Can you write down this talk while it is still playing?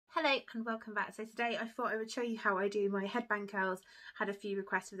Hello and welcome back. So today I thought I would show you how I do my headband curls. Had a few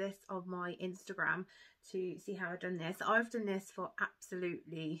requests for this on my Instagram to see how I've done this. I've done this for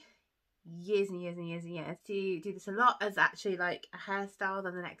absolutely years and years and years and years. To do this a lot as actually like a hairstyle,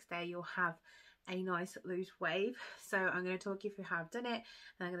 then the next day you'll have a nice loose wave. So I'm going to talk you through how I've done it,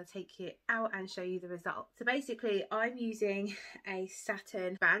 and I'm going to take it out and show you the result. So basically I'm using a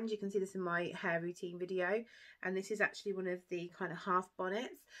satin band. You can see this in my hair routine video, and this is actually one of the kind of half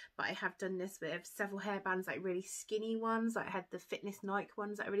bonnets, but I have done this with several hair bands, like really skinny ones. I had the fitness Nike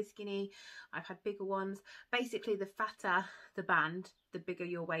ones that are really skinny. I've had bigger ones. Basically the fatter the band, the bigger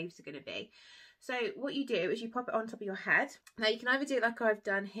your waves are going to be. So what you do is you pop it on top of your head. Now you can either do it like I've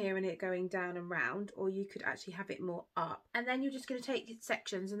done here and it going down and round, or you could actually have it more up. And then you're just going to take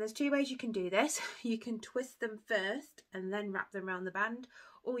sections, and there's two ways you can do this. You can twist them first and then wrap them around the band,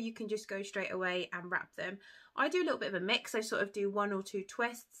 or you can just go straight away and wrap them. I do a little bit of a mix. I sort of do 1 or 2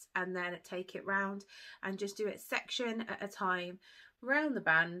 twists and then take it round and just do it section at a time round the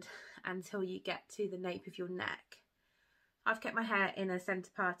band until you get to the nape of your neck. I've kept my hair in a centre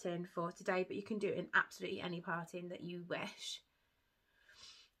parting for today, but you can do it in absolutely any parting that you wish.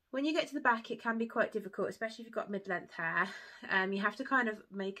 When you get to the back, it can be quite difficult, especially if you've got mid-length hair. You have to kind of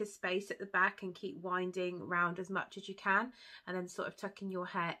make a space at the back and keep winding round as much as you can, and then sort of tucking your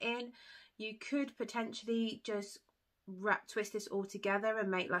hair in. You could potentially just twist this all together and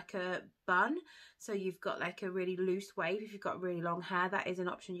make like a bun, so you've got like a really loose wave. If you've got really long hair, that is an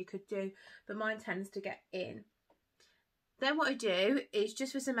option you could do, but mine tends to get in. Then what I do is,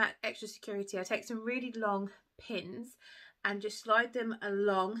 just for some extra security, I take some really long pins and just slide them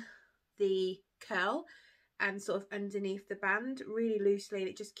along the curl and sort of underneath the band really loosely, and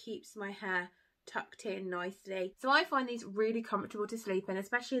it just keeps my hair tucked in nicely. So I find these really comfortable to sleep in,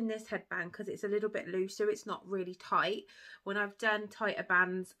 especially in this headband, because it's a little bit looser, it's not really tight. When I've done tighter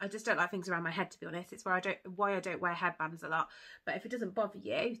bands, I just don't like things around my head, to be honest. It's why I don't wear headbands a lot. But if it doesn't bother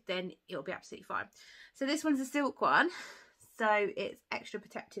you, then it'll be absolutely fine. So this one's a silk one, so it's extra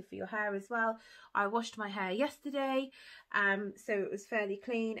protective for your hair as well. I washed my hair yesterday, so it was fairly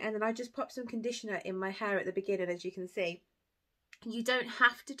clean, and then I just popped some conditioner in my hair at the beginning, as you can see. You don't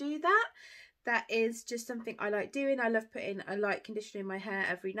have to do that. That is just something I like doing. I love putting a light conditioner in my hair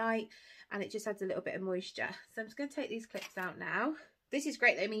every night, and it just adds a little bit of moisture. So I'm just going to take these clips out now. This is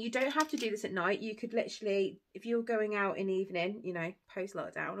great though. I mean, you don't have to do this at night. You could literally, if you're going out in the evening, you know, post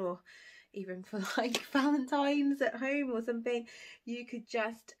lockdown, or even for like Valentine's at home or something, you could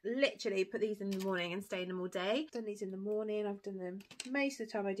just literally put these in the morning and stay in them all day. I've done these in the morning. I've done them most of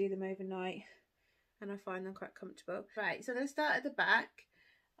the time. I do them overnight, and I find them quite comfortable. Right, so I'm going to start at the back,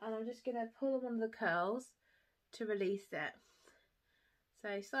 and I'm just going to pull on one of the curls to release it.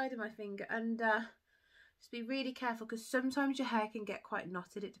 So sliding my finger under. Just be really careful, because sometimes your hair can get quite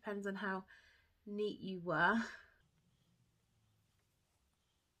knotted. It depends on how neat you were.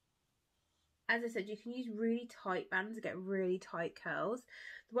 As I said, you can use really tight bands to get really tight curls.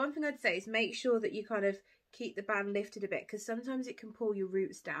 The one thing I'd say is make sure that you kind of keep the band lifted a bit, because sometimes it can pull your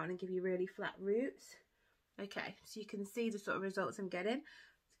roots down and give you really flat roots. Okay, so you can see the sort of results I'm getting. I'm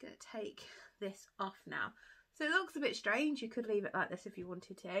just going to take this off now. So it looks a bit strange. You could leave it like this if you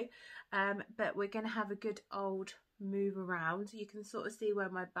wanted to, but we're going to have a good old move around. So you can sort of see where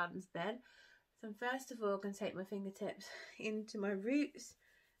my band's been. So I'm first of all going to take my fingertips into my roots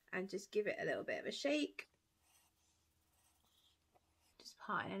and just give it a little bit of a shake. Just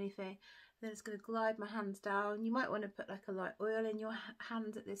parting anything. Then it's going to glide my hands down. You might want to put like a light oil in your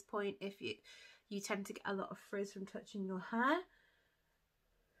hands at this point if you tend to get a lot of frizz from touching your hair.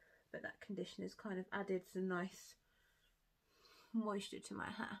 But that conditioner's kind of added some nice moisture to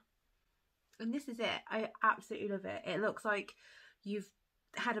my hair. And this is it. I absolutely love it. It looks like you've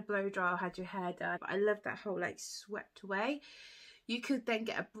had a blow dry or had your hair done. But I love that whole like swept away. You could then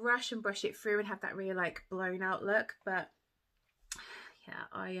get a brush and brush it through and have that really like blown out look, but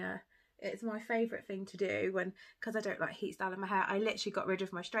yeah, it's my favourite thing to do because I don't like heat styling my hair. I literally got rid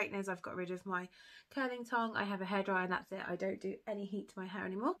of my straighteners, I've got rid of my curling tong, I have a hairdryer, and that's it. I don't do any heat to my hair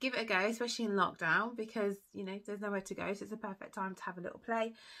anymore. Give it a go, especially in lockdown, because you know there's nowhere to go, so it's a perfect time to have a little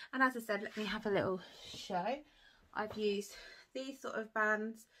play. And as I said, let me have a little show. I've used these sort of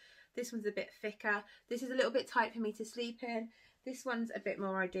bands. This one's a bit thicker. This is a little bit tight for me to sleep in. This one's a bit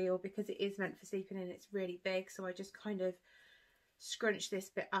more ideal because it is meant for sleeping in. It's really big, so I just kind of scrunch this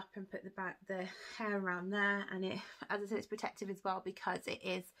bit up and put the hair around there, and it, as I said, it's protective as well because it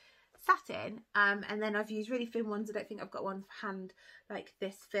is satin. And then I've used really thin ones. I don't think I've got one for hand like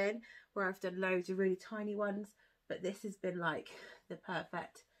this thin, where I've done loads of really tiny ones, but this has been like the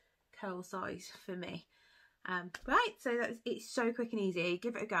perfect curl size for me. Right, so it's so quick and easy.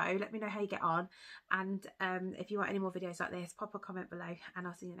 Give it a go, let me know how you get on, and if you want any more videos like this, pop a comment below and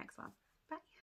I'll see you in the next one.